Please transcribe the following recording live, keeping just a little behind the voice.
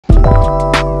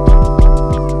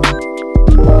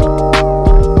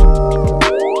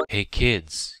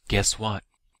Kids, guess what?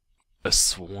 A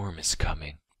swarm is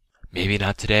coming. Maybe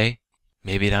not today,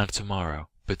 maybe not tomorrow,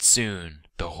 but soon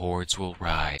the hordes will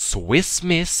rise. Swiss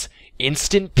Miss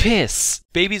Instant Piss!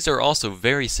 Babies are also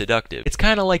very seductive. It's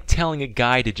kinda like telling a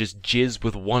guy to just jizz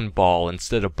with one ball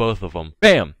instead of both of them.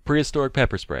 Bam! Prehistoric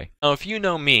pepper spray. Now if you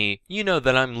know me, you know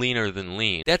that I'm leaner than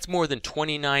lean. That's more than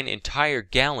 29 entire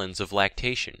gallons of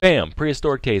lactation. Bam!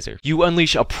 Prehistoric taser. You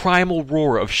unleash a primal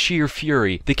roar of sheer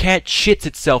fury. The cat shits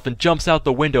itself and jumps out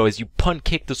the window as you punt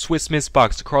kick the Swiss Miss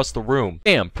box across the room.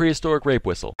 Bam! Prehistoric rape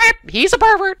whistle. He's a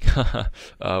pervert.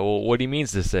 Well, what he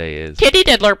means to say is... Kitty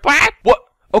diddler. What?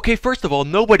 Okay, first of all,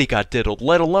 nobody got diddled,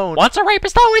 let alone... Once a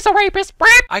rapist, always a rapist.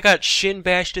 I got shin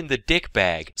bashed in the dick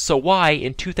bag. So why,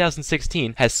 in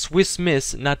 2016, has Swiss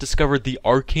Miss not discovered the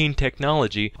arcane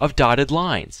technology of dotted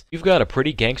lines? You've got a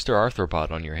pretty gangster arthropod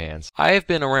on your hands. I have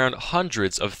been around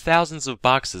hundreds of thousands of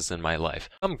boxes in my life.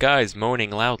 Some guy's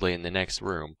moaning loudly in the next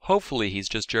room. Hopefully he's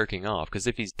just jerking off, because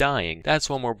if he's dying, that's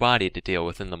one more body to deal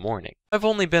with in the morning. I've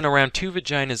only been around 2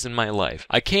 vaginas in my life.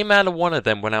 I came out of one of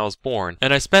them when I was born,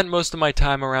 and I spent most of my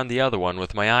time around the other one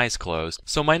with my eyes closed,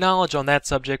 so my knowledge on that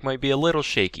subject might be a little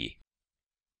shaky.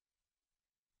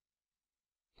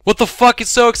 What the fuck is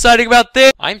so exciting about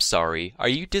this? I'm sorry, are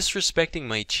you disrespecting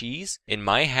my cheese? In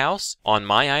my house? On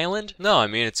my island? No, I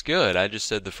mean it's good, I just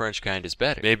said the French kind is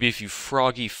better. Maybe if you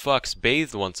froggy fucks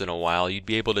bathed once in a while, you'd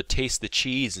be able to taste the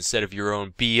cheese instead of your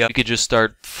own BS. You could just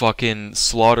start fucking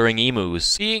slaughtering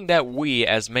emus. Being that we,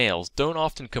 as males, don't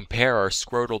often compare our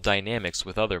scrotal dynamics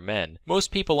with other men, most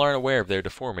people aren't aware of their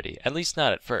deformity, at least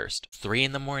not at first. 3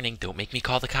 in the morning, don't make me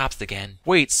call the cops again.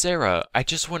 Wait, Sarah, I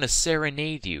just want to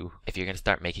serenade you. If you're gonna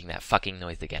start making that fucking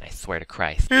noise again, I swear to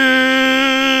Christ. I'm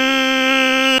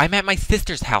at my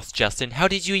sister's house, Justin. How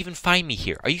did you even find me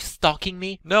here? Are you stalking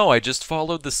me? No, I just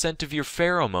followed the scent of your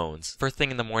pheromones. First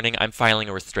thing in the morning, I'm filing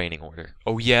a restraining order.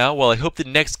 Oh yeah? Well, I hope the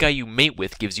next guy you mate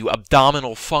with gives you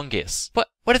abdominal fungus.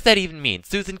 What does that even mean?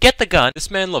 Susan, get the gun!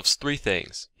 This man loves 3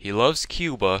 things. He loves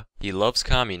Cuba, he loves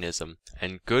communism,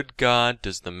 and good God,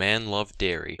 does the man love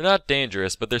dairy. They're not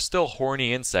dangerous, but they're still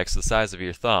horny insects the size of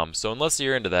your thumb, so unless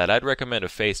you're into that, I'd recommend a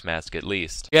face mask at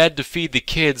least. You had to feed the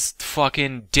kids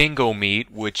fucking dingo meat,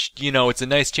 which, you know, it's a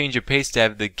nice change of pace to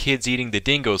have the kids eating the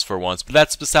dingoes for once, but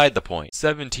that's beside the point.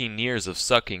 17 years of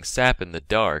sucking sap in the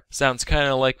dark. Sounds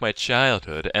kinda like my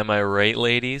childhood, am I right,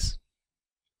 ladies?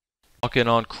 Walking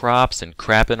on crops and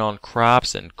crapping on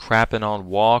crops and crapping on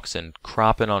walks and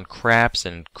cropping on craps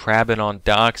and crabbing on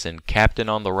docks and captain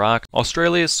on the rock.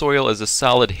 Australia's soil is a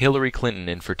solid Hillary Clinton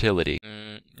in fertility.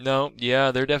 No,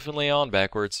 yeah, they're definitely on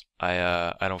backwards.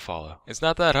 I don't follow. It's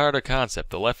not that hard a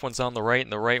concept. The left one's on the right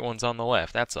and the right one's on the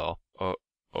left, that's all.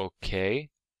 Okay?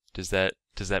 Does that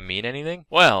mean anything?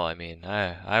 Well, I mean,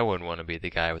 I wouldn't want to be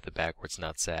the guy with the backwards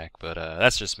nutsack, but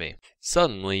that's just me.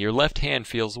 Suddenly, your left hand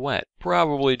feels wet.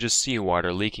 Probably just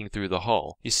seawater leaking through the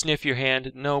hull. You sniff your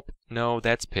hand. Nope. No,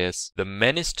 that's piss. The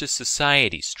menace to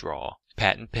society straw.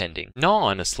 Patent pending. Gnaw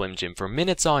on a Slim Jim for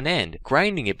minutes on end,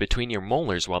 grinding it between your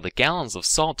molars while the gallons of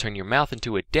salt turn your mouth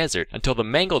into a desert until the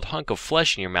mangled hunk of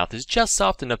flesh in your mouth is just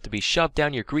soft enough to be shoved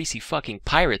down your greasy fucking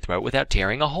pirate throat without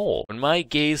tearing a hole. When my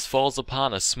gaze falls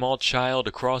upon a small child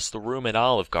across the room at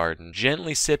Olive Garden,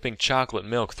 gently sipping chocolate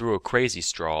milk through a crazy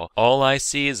straw, all I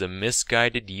see is a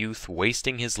misguided youth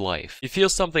wasting his life. You feel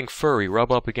something furry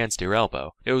rub up against your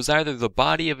elbow. It was either the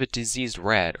body of a diseased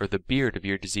rat or the beard of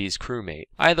your diseased crewmate.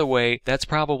 Either way, that's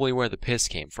probably where the piss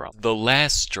came from. The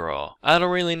last straw. I don't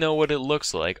really know what it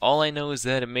looks like. All I know is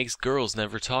that it makes girls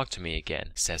never talk to me again.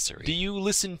 Accessory. Do you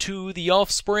listen to The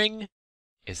Offspring?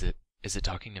 Is it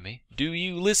talking to me? Do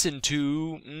you listen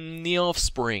to The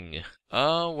Offspring?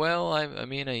 Well, I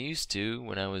mean, I used to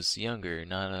when I was younger,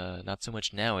 not so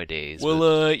much nowadays.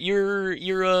 Well, you're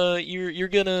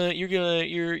gonna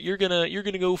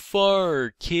go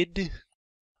far, kid.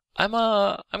 I'm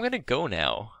gonna go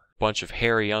now. Bunch of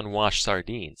hairy, unwashed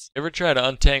sardines. Ever try to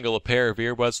untangle a pair of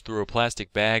earbuds through a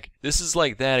plastic bag? This is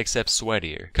like that except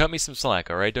sweatier. Cut me some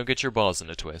slack, alright? Don't get your balls in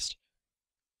a twist.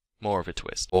 More of a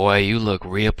twist. Boy, you look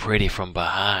real pretty from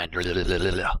behind.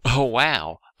 Oh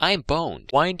wow, I'm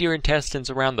boned. Wind your intestines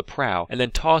around the prow, and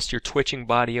then toss your twitching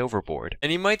body overboard.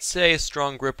 And you might say a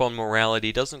strong grip on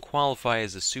morality doesn't qualify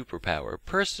as a superpower.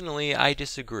 Personally, I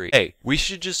disagree. Hey, we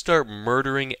should just start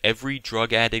murdering every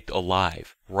drug addict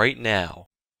alive, right now.